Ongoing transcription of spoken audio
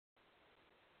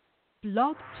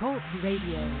Blog Talk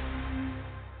Radio.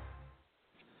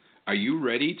 Are you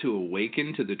ready to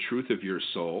awaken to the truth of your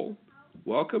soul?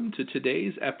 Welcome to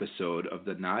today's episode of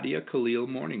the Nadia Khalil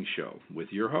Morning Show with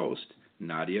your host,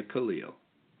 Nadia Khalil.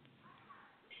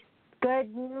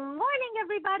 Good morning,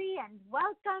 everybody, and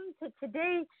welcome to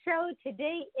today's show.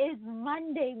 Today is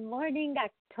Monday morning,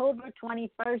 October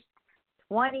 21st,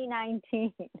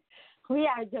 2019. We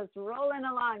are just rolling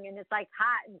along, and it's like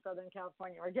hot in Southern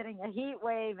California. We're getting a heat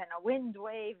wave and a wind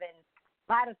wave, and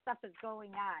a lot of stuff is going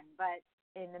on.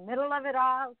 But in the middle of it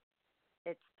all,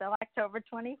 it's still October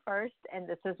 21st, and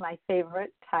this is my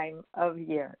favorite time of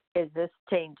year. Is this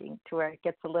changing to where it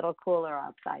gets a little cooler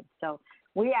outside? So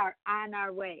we are on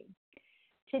our way.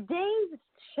 Today's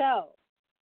show,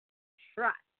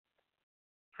 trust.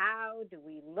 How do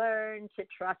we learn to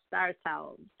trust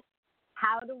ourselves?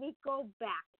 How do we go back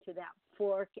to that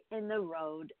fork in the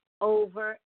road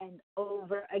over and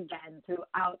over again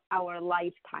throughout our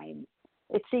lifetime?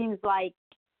 It seems like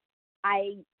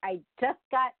I just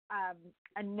got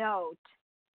a note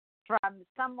from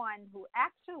someone who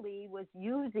actually was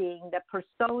using the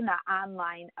persona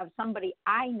online of somebody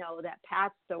I know that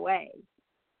passed away.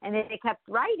 And they kept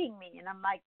writing me, and I'm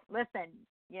like, listen,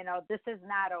 this is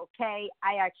not okay.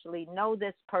 I actually know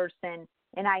this person,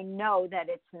 and I know that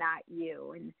it's not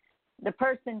you. And the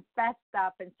person fessed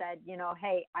up and said,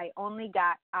 hey, I only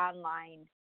got online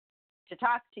to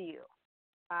talk to you.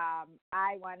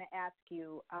 I want to ask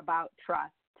you about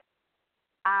trust.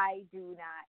 I do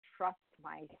not trust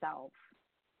myself.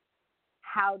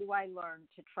 How do I learn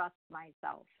to trust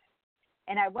myself?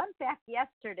 And I went back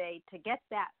yesterday to get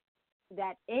that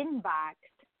inbox,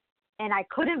 and I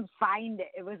couldn't find it.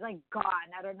 It was like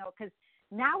gone. I don't know, because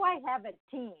now I have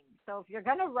a team. So if you're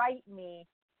going to write me,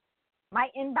 my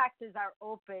inboxes are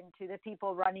open to the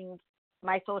people running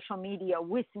my social media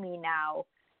with me now.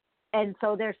 And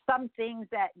so there's some things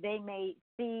that they may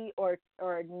see or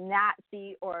not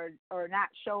see or not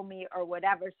show me or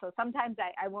whatever. So sometimes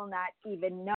I will not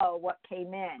even know what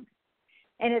came in.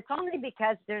 And it's only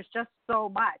because there's just so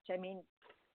much. I mean,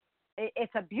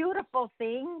 it's a beautiful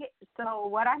thing. So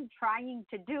what I'm trying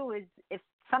to do is if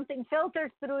something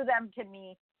filters through them to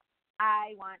me,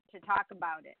 I want to talk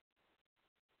about it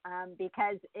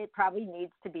because it probably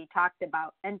needs to be talked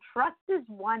about. And trust is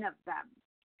one of them,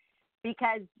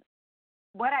 because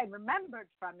what I remembered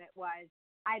from it was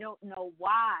I don't know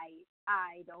why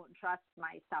I don't trust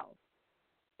myself.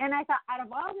 And I thought, out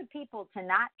of all the people to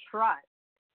not trust,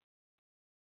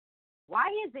 why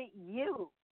is it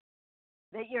you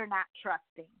that you're not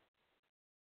trusting?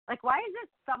 Like, why is it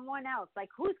someone else? Like,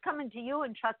 who's coming to you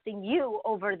and trusting you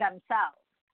over themselves?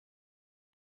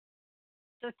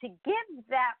 So to give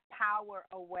that power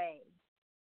away,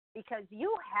 because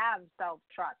you have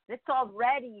self-trust, it's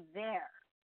already there.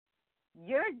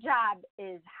 Your job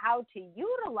is how to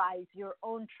utilize your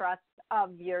own trust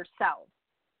of yourself.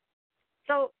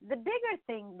 So the bigger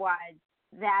thing was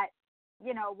that,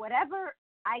 whatever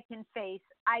I can face,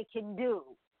 I can do.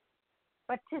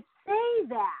 But to say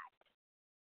that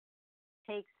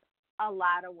takes a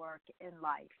lot of work in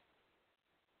life.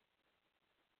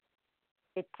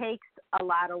 It takes a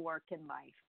lot of work in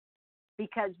life,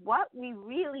 because what we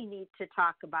really need to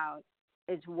talk about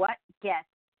is what gets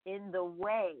in the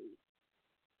way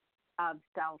of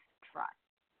self-trust.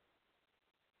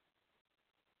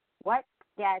 What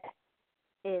gets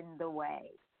in the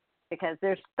way? Because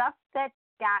there's stuff that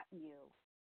got you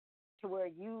to where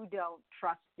you don't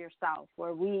trust yourself,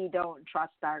 where we don't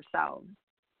trust ourselves.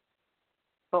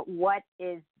 But what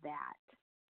is that?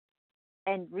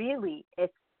 And really,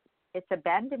 it's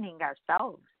abandoning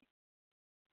ourselves.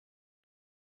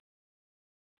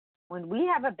 When we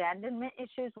have abandonment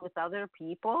issues with other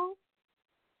people,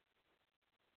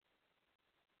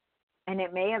 and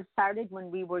it may have started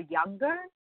when we were younger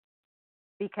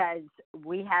because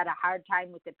we had a hard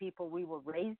time with the people we were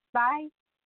raised by.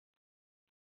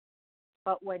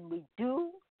 But when we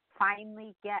do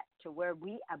finally get to where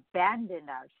we abandon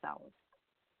ourselves,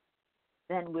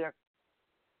 then we're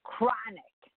chronic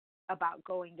about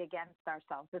going against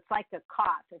ourselves. It's like a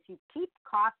cough. If you keep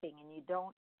coughing and you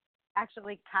don't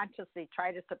actually consciously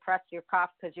try to suppress your cough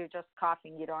because you're just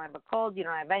coughing, you don't have a cold, you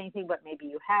don't have anything, but maybe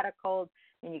you had a cold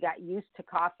and you got used to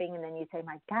coughing, and then you say,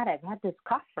 my God, I've had this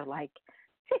cough for like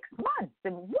 6 months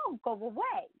and it won't go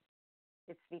away.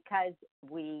 It's because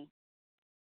we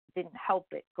didn't help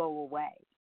it go away.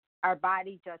 Our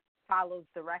body just follows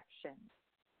directions.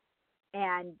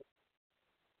 And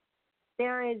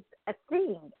there is a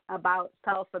thing about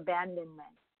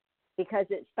self-abandonment, because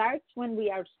it starts when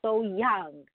we are so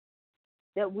young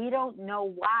that we don't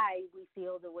know why we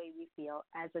feel the way we feel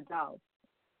as adults.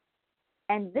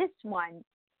 And this one,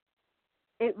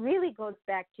 it really goes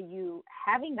back to you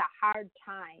having a hard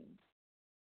time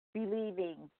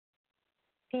believing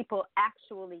people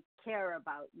actually care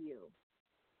about you.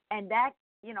 And that,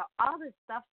 all this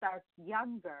stuff starts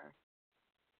younger.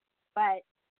 But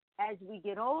as we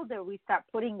get older, we start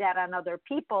putting that on other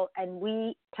people, and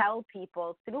we tell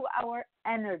people through our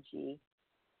energy,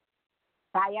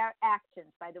 by our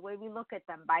actions, by the way we look at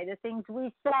them, by the things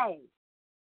we say.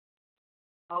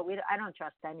 Oh, I don't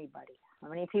trust anybody. How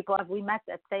many people have we met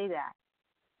that say that?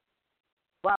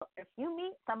 Well, if you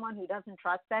meet someone who doesn't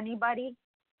trust anybody,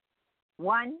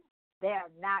 one, they are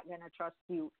not going to trust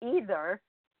you either.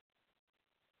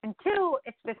 And two,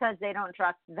 it's because they don't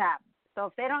trust them. So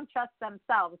if they don't trust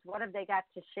themselves, what have they got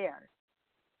to share?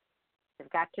 They've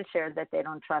got to share that they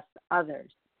don't trust others.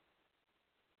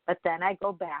 But then I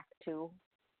go back to,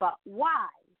 but why?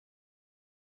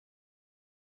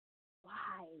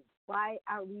 Why? Why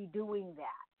are we doing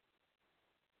that?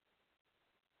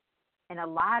 And a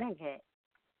lot of it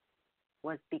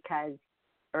was because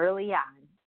early on,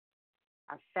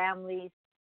 our families,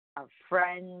 our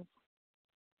friends,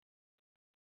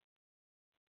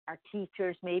 our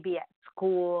teachers, maybe at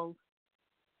school,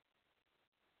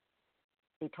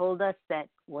 they told us that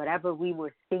whatever we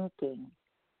were thinking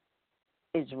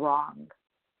is wrong.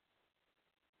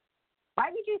 Why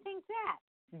would you think that?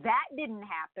 That didn't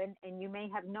happen, and you may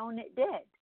have known it did.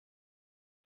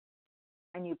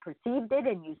 And you perceived it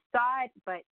and you saw it,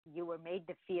 but you were made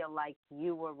to feel like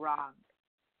you were wrong.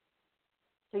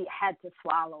 So you had to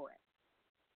swallow it.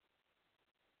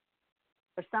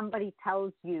 Or somebody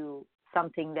tells you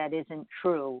something that isn't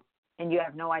true, and you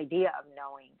have no idea of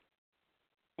knowing.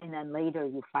 And then later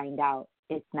you find out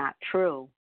it's not true.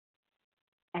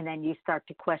 And then you start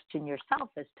to question yourself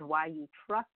as to why you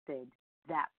trusted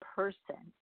that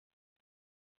person.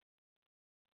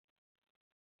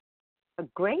 A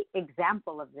great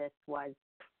example of this was,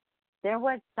 there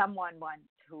was someone once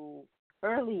who,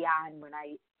 early on when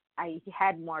I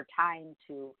had more time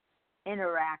to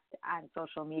interact on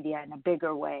social media in a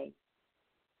bigger way,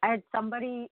 I had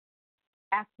somebody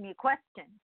ask me a question.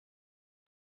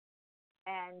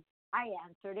 And I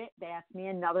answered it. They asked me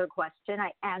another question.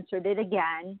 I answered it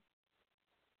again.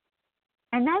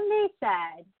 And then they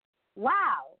said,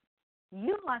 wow,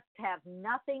 you must have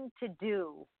nothing to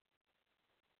do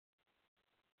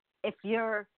if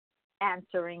you're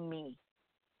answering me.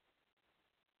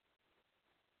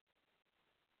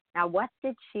 Now, what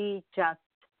did she just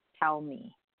tell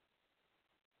me?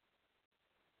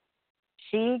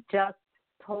 She just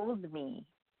told me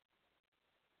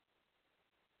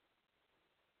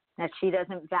that she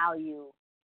doesn't value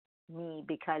me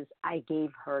because I gave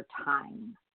her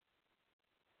time.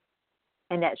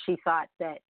 And that she thought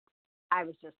that I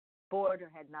was just bored or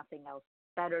had nothing else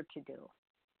better to do.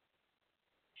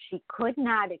 She could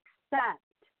not accept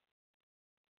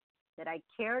that I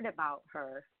cared about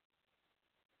her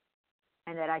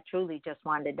and that I truly just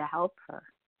wanted to help her.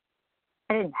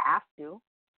 I didn't have to.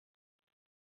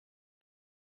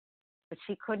 But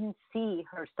she couldn't see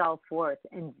her self-worth,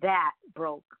 and that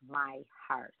broke my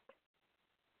heart.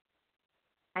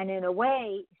 And in a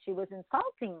way, she was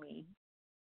insulting me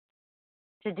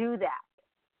to do that.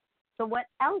 So what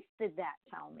else did that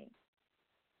tell me?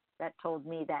 That told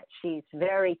me that she's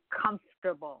very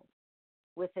comfortable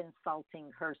with insulting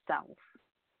herself.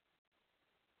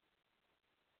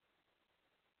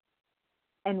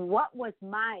 And what was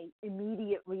my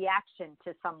immediate reaction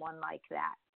to someone like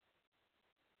that?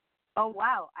 Oh,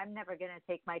 wow, I'm never going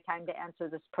to take my time to answer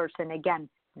this person again.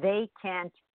 They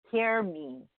can't hear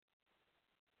me.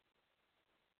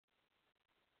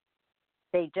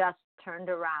 They just turned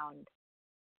around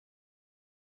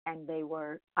and they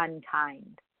were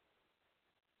unkind.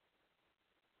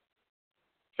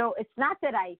 So it's not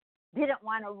that I didn't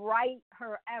want to write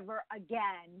her ever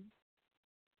again.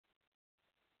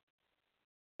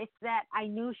 It's that I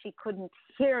knew she couldn't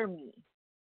hear me.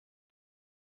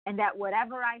 And that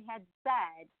whatever I had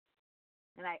said,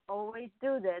 and I always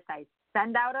do this, I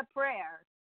send out a prayer.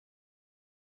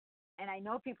 And I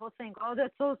know people think, oh,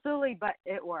 that's so silly, but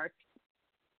it works.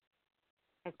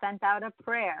 I sent out a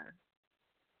prayer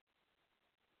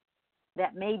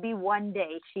that maybe one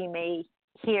day she may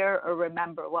hear or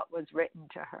remember what was written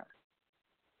to her.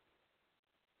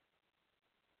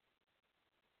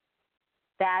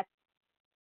 That's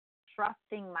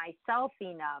trusting myself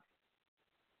enough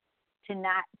to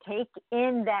not take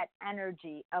in that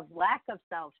energy of lack of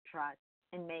self-trust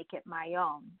and make it my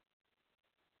own.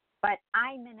 But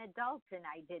I'm an adult and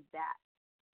I did that.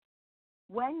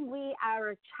 When we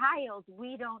are a child,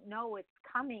 we don't know it's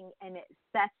coming and it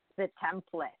sets the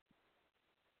template.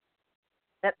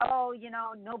 that,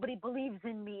 nobody believes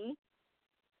in me.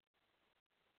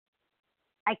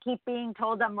 I keep being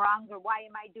told I'm wrong, or why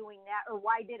am I doing that, or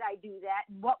why did I do that,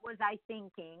 and what was I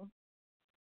thinking?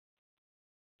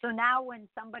 So now when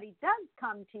somebody does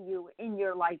come to you in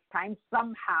your lifetime,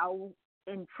 somehow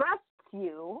entrusts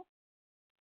you,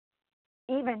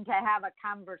 even to have a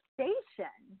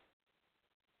conversation,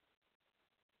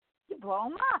 you blow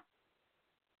them up.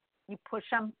 You push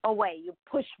them away. You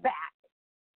push back.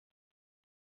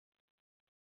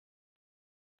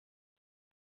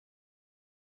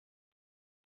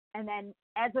 And then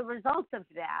as a result of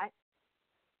that,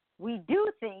 we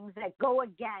do things that go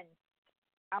against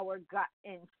our gut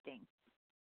instincts.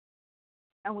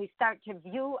 And we start to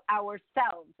view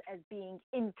ourselves as being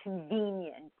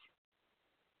inconvenient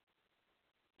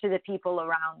to the people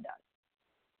around us.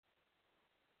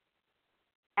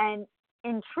 And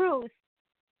in truth,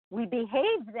 we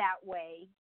behave that way,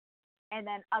 and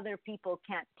then other people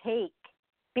can't take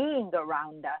being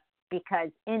around us because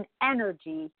in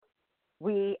energy,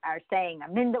 we are saying,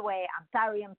 I'm in the way, I'm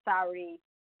sorry,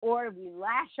 or we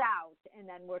lash out, and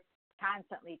then we're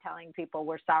constantly telling people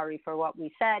we're sorry for what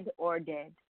we said or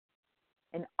did.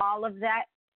 And all of that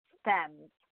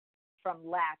stems from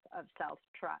lack of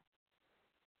self-trust.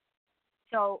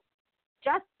 So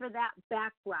just for that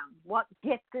background, what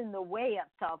gets in the way of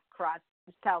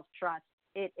self-trust,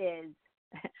 it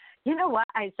is, you know what,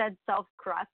 I said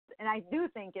self-crust, and I do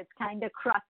think it's kind of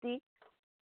crusty,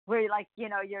 where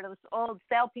you're this old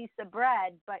stale piece of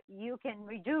bread, but you can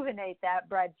rejuvenate that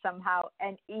bread somehow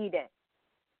and eat it.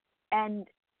 And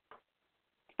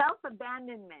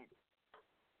self-abandonment,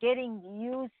 getting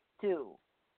used to,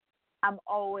 I'm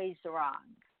always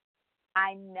wrong.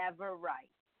 I'm never right.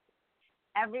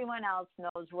 Everyone else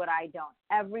knows what I don't.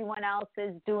 Everyone else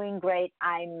is doing great.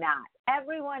 I'm not.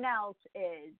 Everyone else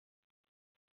is.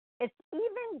 It's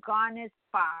even gone as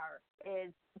far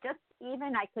as just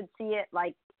even I could see it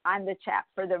like on the chat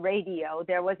for the radio.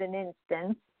 There was an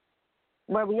instance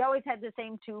where we always had the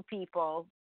same two people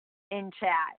in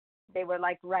chat. They were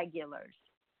like regulars.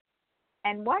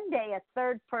 And one day a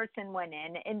third person went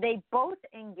in and they both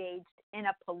engaged in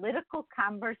a political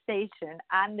conversation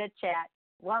on the chat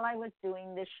while I was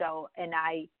doing the show, and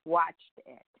I watched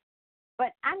it.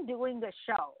 But I'm doing the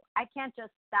show. I can't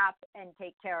just stop and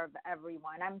take care of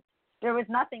everyone. There was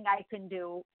nothing I can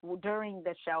do during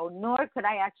the show, nor could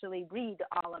I actually read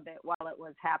all of it while it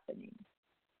was happening.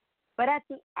 But at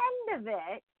the end of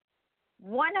it,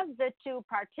 one of the two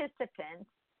participants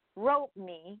wrote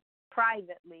me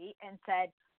privately and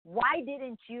said, "Why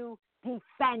didn't you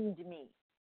defend me?"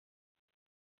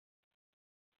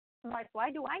 I'm like, why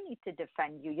do I need to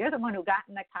defend you? You're the one who got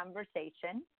in the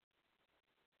conversation.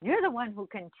 You're the one who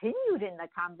continued in the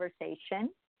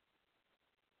conversation.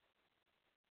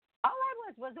 All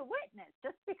I was a witness.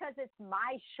 Just because it's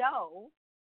my show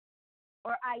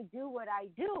or I do what I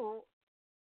do,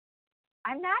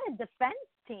 I'm not a defense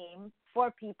team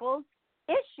for people's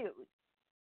issues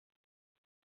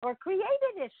or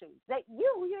created issues that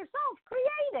you yourself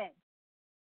created.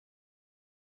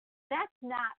 That's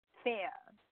not fair.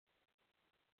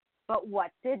 But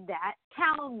what did that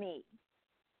tell me?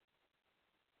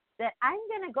 That I'm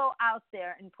going to go out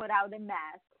there and put out a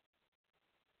mess,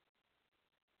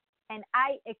 and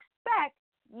I expect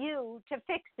you to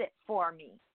fix it for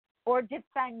me or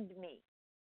defend me.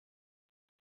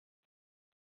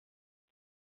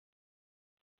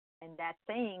 And that's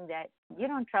saying that you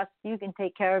don't trust you can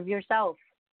take care of yourself.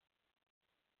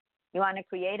 You want to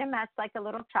create a mess like a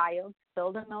little child,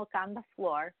 spill the milk on the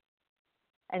floor,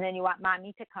 and then you want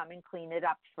mommy to come and clean it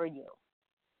up for you.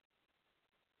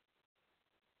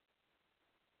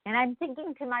 And I'm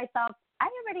thinking to myself, I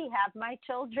already have my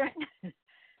children,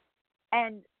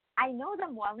 and I know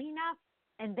them well enough,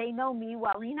 and they know me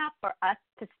well enough for us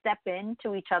to step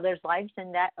into each other's lives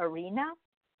in that arena.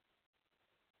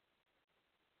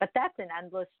 But that's an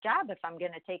endless job if I'm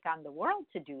going to take on the world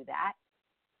to do that.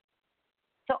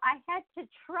 So I had to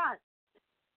trust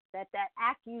that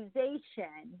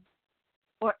accusation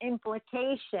or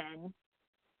implication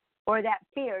or that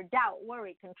fear, doubt,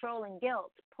 worry, control, and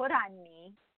guilt put on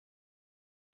me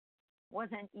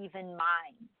wasn't even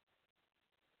mine.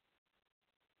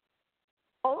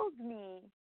 Old me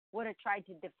would have tried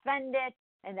to defend it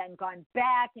and then gone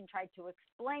back and tried to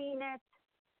explain it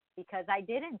because I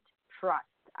didn't trust.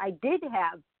 I did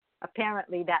have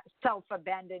apparently that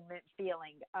self-abandonment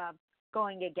feeling of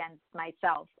going against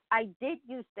myself. I did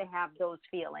used to have those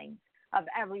feelings of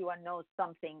everyone knows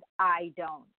something I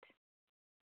don't.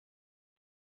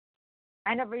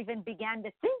 I never even began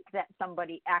to think that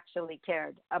somebody actually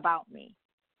cared about me.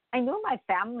 I knew my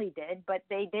family did, but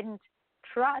they didn't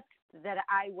trust that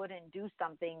I wouldn't do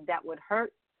something that would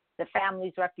hurt the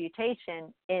family's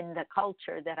reputation in the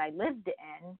culture that I lived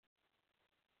in.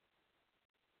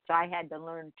 So I had to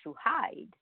learn to hide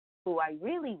who I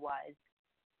really was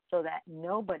so that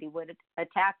nobody would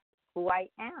attack who I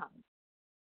am.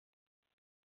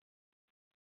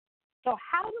 So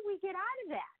how do we get out of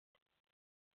that?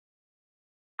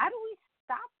 How do we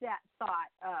stop that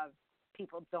thought of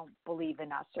people don't believe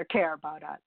in us or care about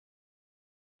us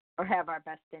or have our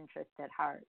best interest at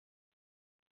heart,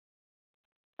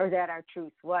 or that our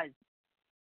truth was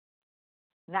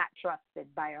not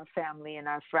trusted by our family and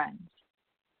our friends?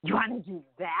 You want to do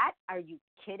that? Are you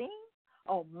kidding?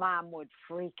 Oh, Mom would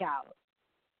freak out.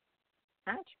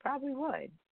 She probably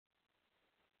would.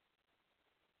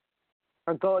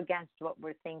 Or go against what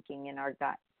we're thinking in our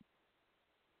gut.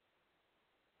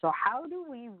 So how do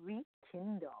we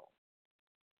rekindle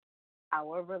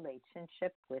our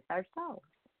relationship with ourselves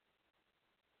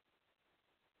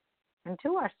and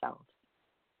to ourselves?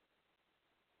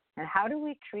 And how do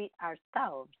we treat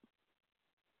ourselves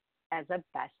as a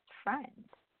best friend?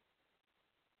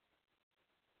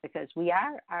 Because we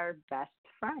are our best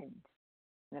friend.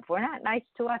 And if we're not nice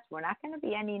to us, we're not going to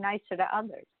be any nicer to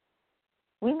others.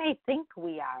 We may think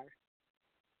we are,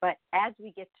 but as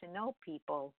we get to know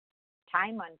people,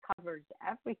 time uncovers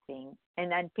everything.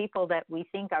 And then people that we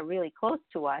think are really close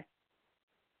to us,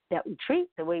 that we treat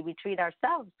the way we treat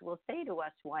ourselves, will say to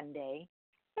us one day,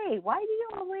 hey, why do you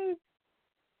always,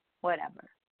 whatever,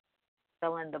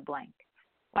 fill in the blank.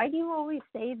 Why do you always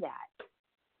say that?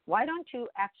 Why don't you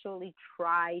actually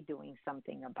try doing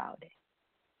something about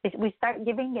it? We start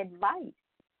giving advice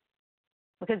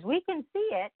because we can see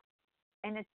it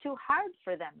and it's too hard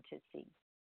for them to see.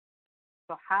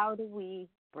 So how do we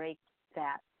break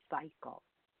that cycle?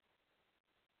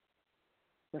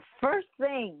 The first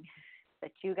thing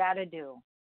that you got to do,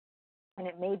 and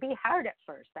it may be hard at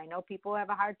first. I know people who have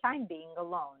a hard time being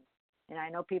alone. And I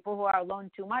know people who are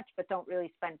alone too much but don't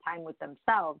really spend time with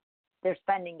themselves. They're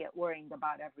spending it worrying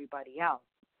about everybody else.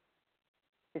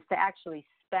 Is to actually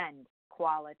spend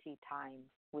quality time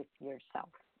with yourself.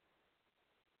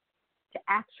 To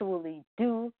actually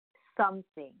do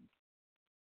something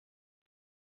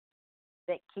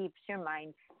that keeps your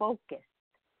mind focused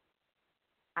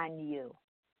on you.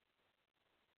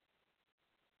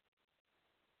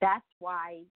 That's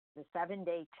why the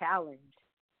 7-day challenge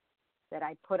that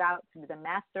I put out through the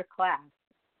master class,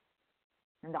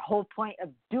 and the whole point of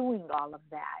doing all of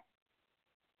that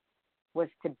was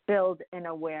to build an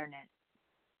awareness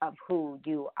of who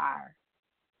you are.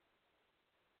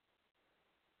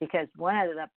 Because one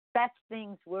of the best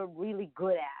things we're really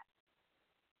good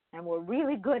at, and we're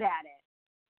really good at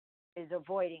it, is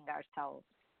avoiding ourselves.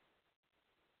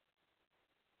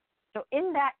 So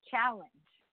in that challenge,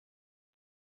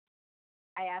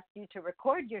 I asked you to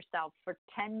record yourself for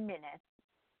 10 minutes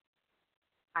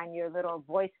on your little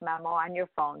voice memo on your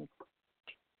phone.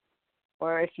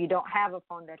 Or if you don't have a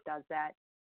phone that does that,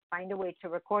 find a way to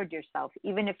record yourself,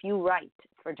 even if you write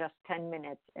for just 10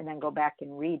 minutes and then go back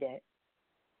and read it.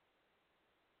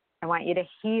 I want you to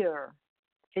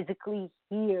physically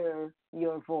hear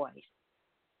your voice.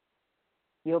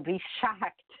 You'll be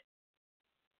shocked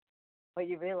what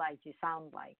you realize you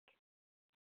sound like.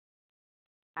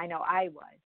 I know I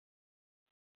was.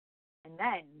 And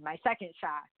then my second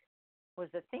shock was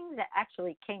the things that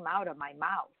actually came out of my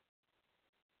mouth.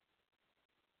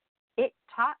 It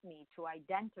taught me to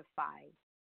identify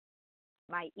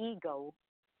my ego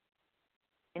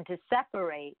and to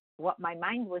separate what my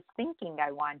mind was thinking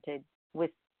I wanted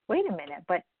with, wait a minute,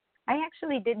 but I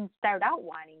actually didn't start out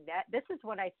wanting that. This is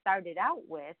what I started out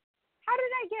with. How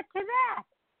did I get to that?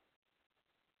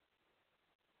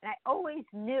 And I always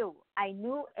knew. I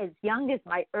knew as young as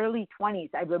my early 20s.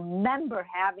 I remember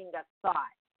having a thought.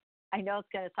 I know it's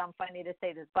going to sound funny to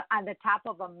say this, but on the top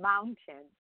of a mountain,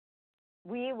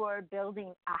 we were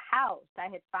building a house. I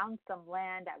had found some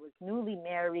land. I was newly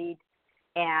married.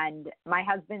 And my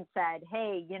husband said,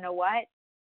 hey, you know what?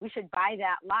 We should buy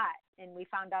that lot. And we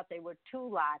found out there were 2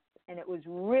 lots, and it was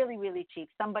really, really cheap.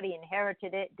 Somebody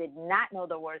inherited it, did not know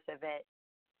the worth of it,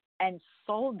 and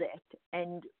sold it.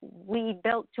 And we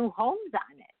built 2 homes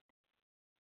on it.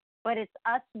 But it's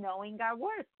us knowing our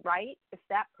worth, right? If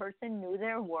that person knew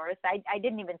their worth, I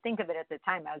didn't even think of it at the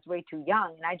time. I was way too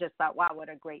young, and I just thought, wow, what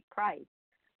a great price.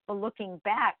 But looking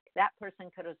back, that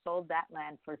person could have sold that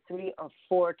land for 3 or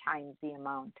 4 times the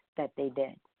amount that they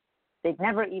did. They'd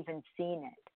never even seen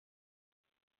it.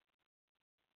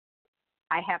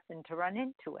 I happened to run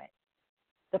into it.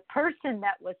 The person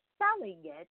that was selling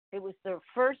it, it was their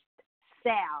first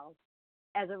sale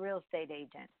as a real estate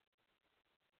agent.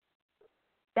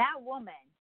 That woman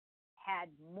had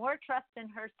more trust in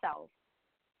herself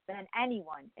than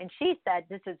anyone. And she said,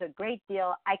 this is a great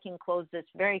deal. I can close this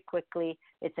very quickly.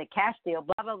 It's a cash deal,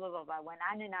 blah, blah, blah, blah, blah. Went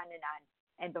on and on and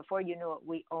on. And before you knew it,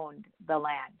 we owned the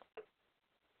land.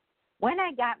 When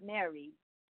I got married,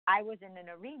 I was in an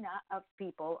arena of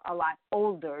people a lot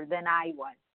older than I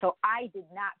was. So I did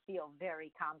not feel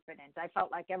very confident. I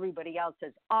felt like everybody else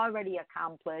has already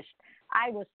accomplished. I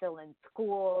was still in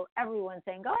school. Everyone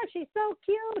saying, oh, she's so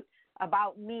cute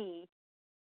about me,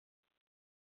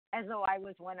 as though I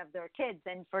was one of their kids.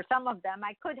 And for some of them,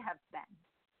 I could have been.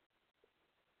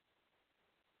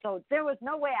 So there was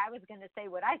no way I was going to say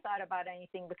what I thought about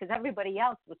anything because everybody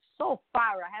else was so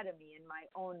far ahead of me in my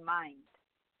own mind.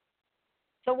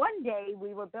 So one day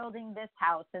we were building this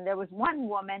house, and there was one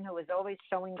woman who was always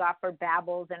showing off her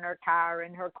babbles and her car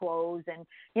and her clothes. And,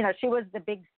 you know, she was the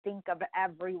big stink of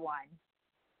everyone.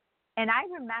 And I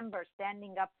remember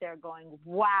standing up there going,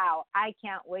 wow, I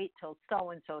can't wait till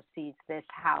so-and-so sees this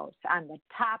house on the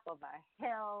top of a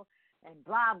hill and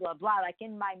blah, blah, blah. Like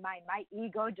in my mind, my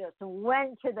ego just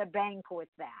went to the bank with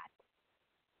that.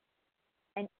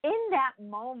 And in that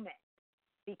moment,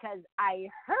 because I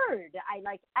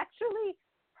actually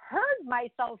heard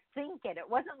myself think it. It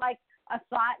wasn't like a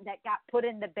thought that got put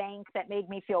in the bank that made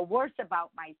me feel worse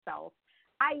about myself.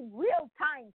 I real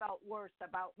time felt worse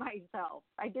about myself.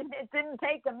 It didn't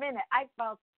take a minute. I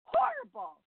felt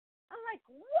horrible. I'm like,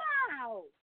 wow,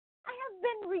 I have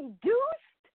been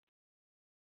reduced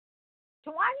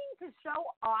to wanting to show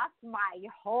off my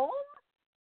home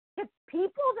to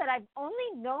people that I've only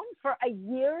known for a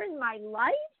year in my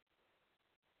life.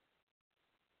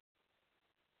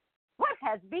 What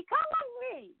has become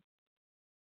of me?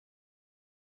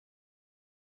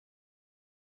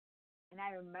 And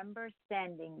I remember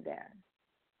standing there.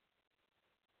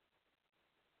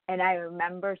 And I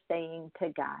remember saying to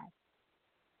God,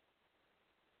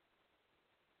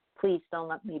 please don't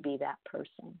let me be that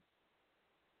person.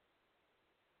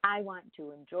 I want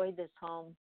to enjoy this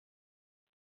home,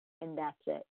 and that's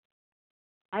it.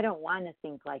 I don't want to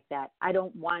think like that. I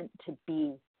don't want to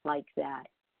be like that.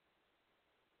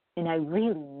 And I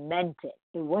really meant it.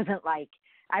 It wasn't like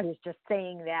I was just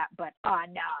saying that, but, oh,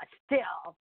 no,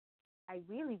 still. I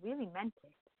really, really meant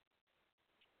it.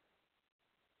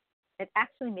 It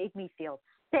actually made me feel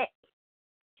sick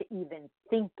to even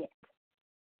think it.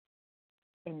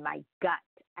 In my gut,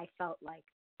 I felt like,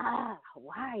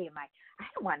 why am I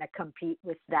don't want to compete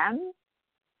with them.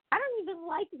 I don't even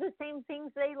like the same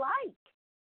things they like.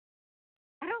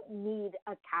 I don't need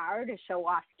a car to show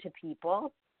off to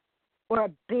people. Or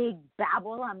a big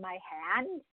babble on my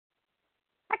hand.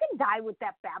 I can die with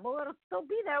that babble. It'll still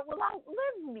be there. It will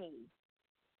outlive me.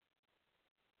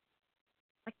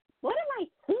 Like, what am I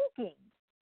thinking?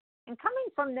 And coming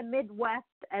from the Midwest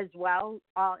as well,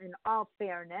 in all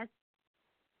fairness,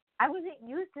 I wasn't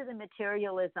used to the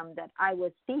materialism that I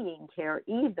was seeing here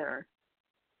either.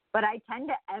 But I tend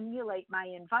to emulate my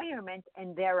environment,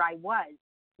 and there I was,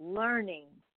 learning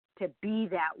to be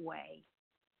that way.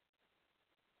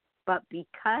 But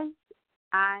because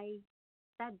I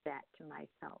said that to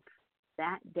myself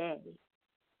that day,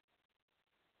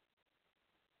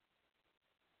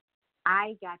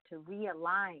 I got to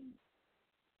realign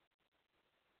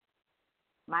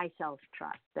my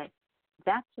self-trust that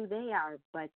that's who they are,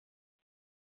 but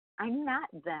I'm not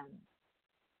them.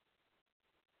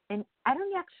 And I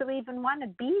don't actually even want to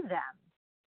be them.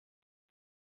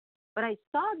 But I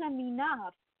saw them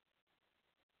enough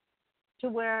to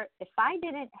where if I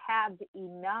didn't have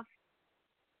enough,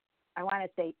 I want to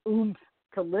say oomph,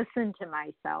 to listen to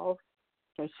myself,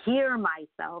 to hear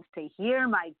myself, to hear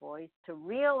my voice, to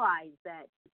realize that,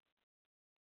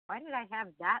 why did I have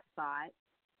that thought?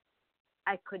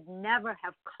 I could never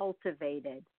have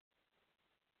cultivated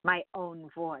my own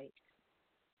voice.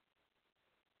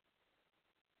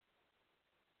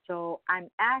 So I'm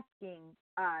asking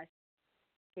us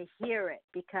to hear it,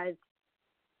 because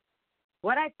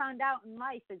what I found out in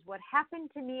life is what happened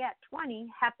to me at 20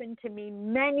 happened to me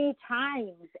many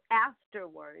times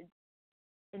afterwards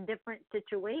in different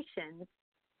situations.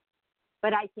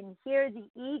 But I can hear the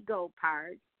ego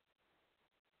part.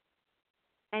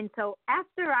 And so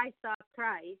after I saw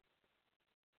Christ,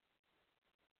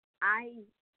 I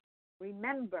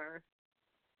remember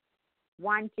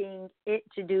wanting it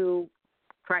to do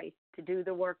Christ, to do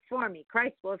the work for me.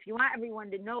 Christ, well, if you want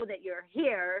everyone to know that you're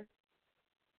here,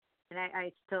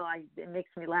 and it makes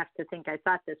me laugh to think I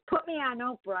thought this, put me on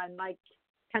Oprah and like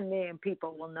 10 million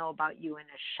people will know about you in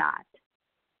a shot.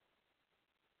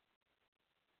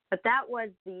 But that was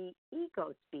the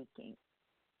ego speaking.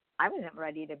 I wasn't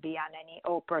ready to be on any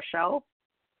Oprah show.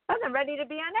 I wasn't ready to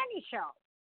be on any show.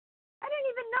 I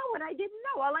didn't even know what I didn't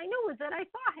know. All I knew was that I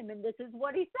saw him, and this is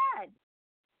what he said.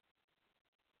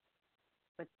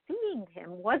 But seeing him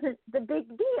wasn't the big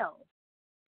deal.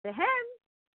 To him,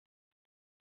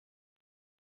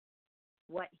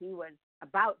 what he was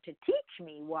about to teach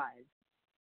me was,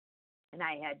 and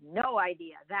I had no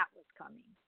idea that was coming.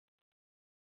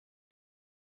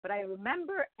 But I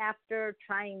remember after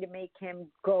trying to make him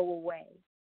go away,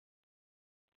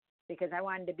 because I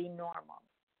wanted to be normal.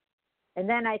 And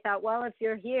then I thought, well, if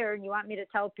you're here and you want me to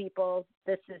tell people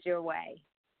this is your way.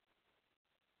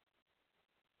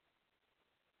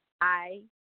 I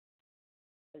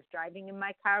was driving in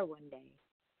my car one day,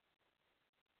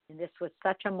 and this was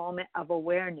such a moment of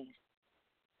awareness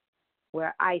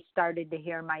where I started to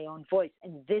hear my own voice.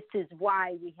 And this is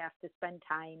why we have to spend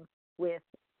time with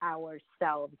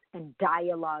ourselves and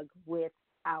dialogue with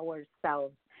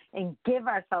ourselves and give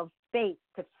ourselves space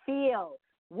to feel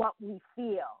what we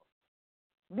feel.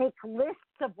 Make lists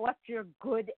of what you're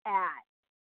good at.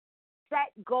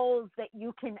 Set goals that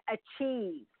you can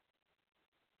achieve.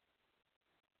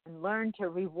 And learn to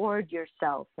reward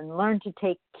yourself and learn to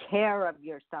take care of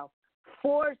yourself.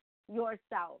 Force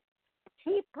yourself.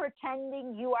 Keep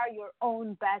pretending you are your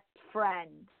own best friend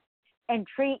and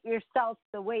treat yourself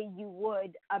the way you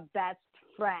would a best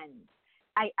friend.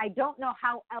 I don't know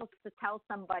how else to tell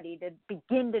somebody to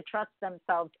begin to trust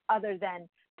themselves other than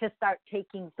to start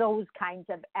taking those kinds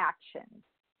of actions.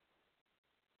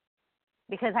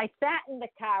 Because I sat in the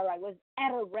car, I was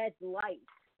at a red light.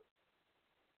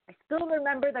 I still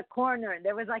remember the corner, and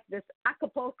there was like this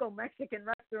Acapulco Mexican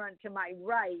restaurant to my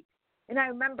right. And I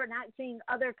remember not seeing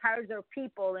other cars or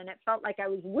people, and it felt like I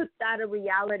was whipped out of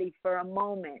reality for a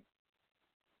moment.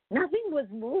 Nothing was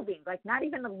moving, like not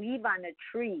even a leaf on a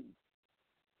tree.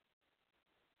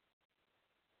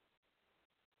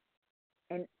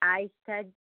 And I said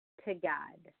to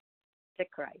God, to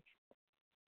Christ,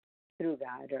 through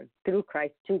God, or through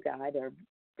Christ to God, or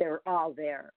they're all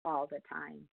there all the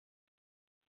time.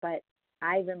 But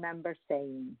I remember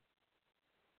saying,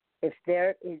 if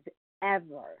there is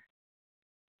ever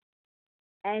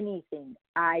anything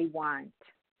I want,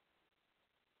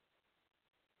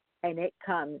 and it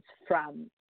comes from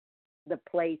the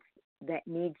place that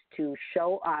needs to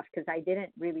show off, because I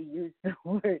didn't really use the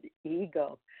word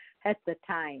ego at the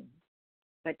time,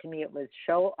 but to me it was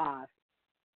show off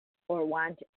or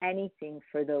want anything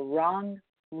for the wrong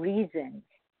reasons.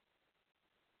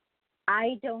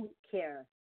 I don't care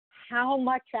how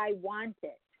much I want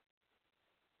it.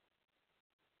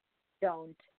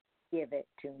 Don't give it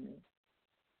to me.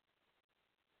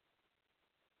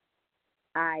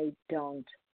 I don't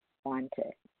want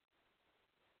it.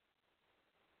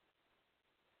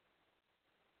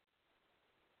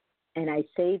 And I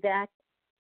say that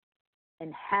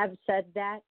and have said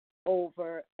that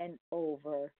over and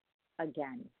over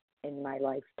again in my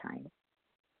lifetime.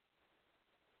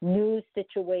 New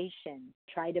situations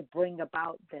try to bring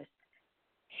about this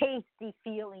hasty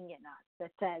feeling in us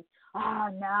that says, oh,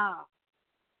 no,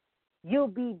 you'll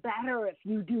be better if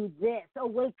you do this. Oh,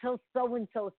 wait till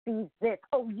so-and-so sees this.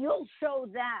 Oh, you'll show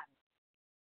them.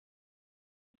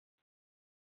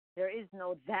 There is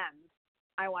no them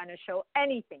I want to show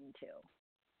anything to.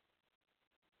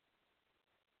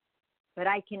 But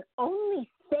I can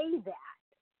only say that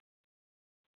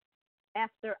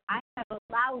after I have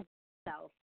allowed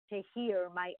myself to hear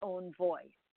my own voice.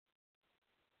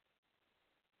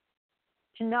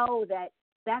 To know that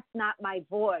that's not my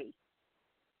voice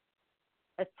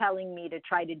that's telling me to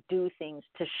try to do things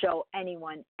to show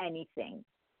anyone anything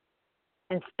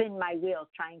and spin my wheels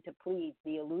trying to please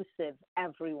the elusive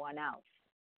everyone else.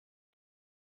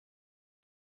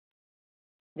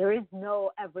 There is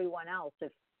no everyone else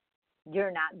if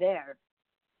you're not there.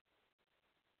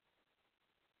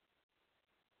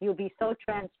 You'll be so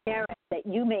transparent that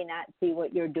you may not see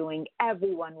what you're doing.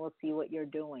 Everyone will see what you're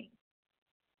doing.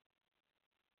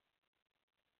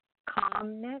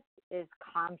 Calmness is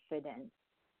confidence.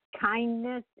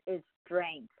 Kindness is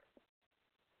strength.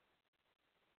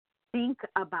 Think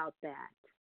about that.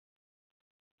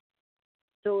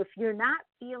 So if you're not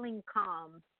feeling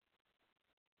calm,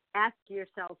 ask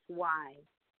yourself why.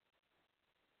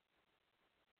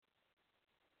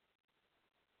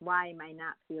 Why am I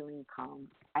not feeling calm?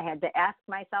 I had to ask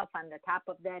myself on the top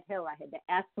of that hill. I had to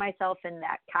ask myself in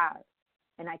that car.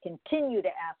 And I continue to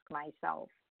ask myself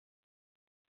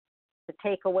to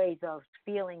take away those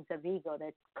feelings of ego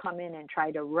that come in and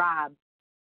try to rob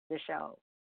the show.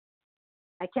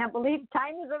 I can't believe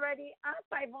time is already up.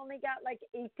 I've only got like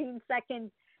 18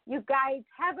 seconds. You guys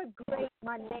have a great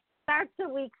Monday. Start the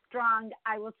week strong.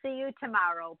 I will see you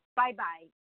tomorrow. Bye-bye.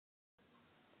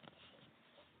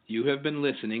 You have been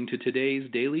listening to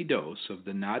today's daily dose of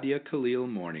the Nadia Khalil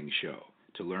Morning Show.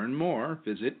 To learn more,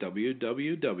 visit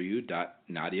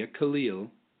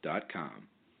www.nadiakhalil.com.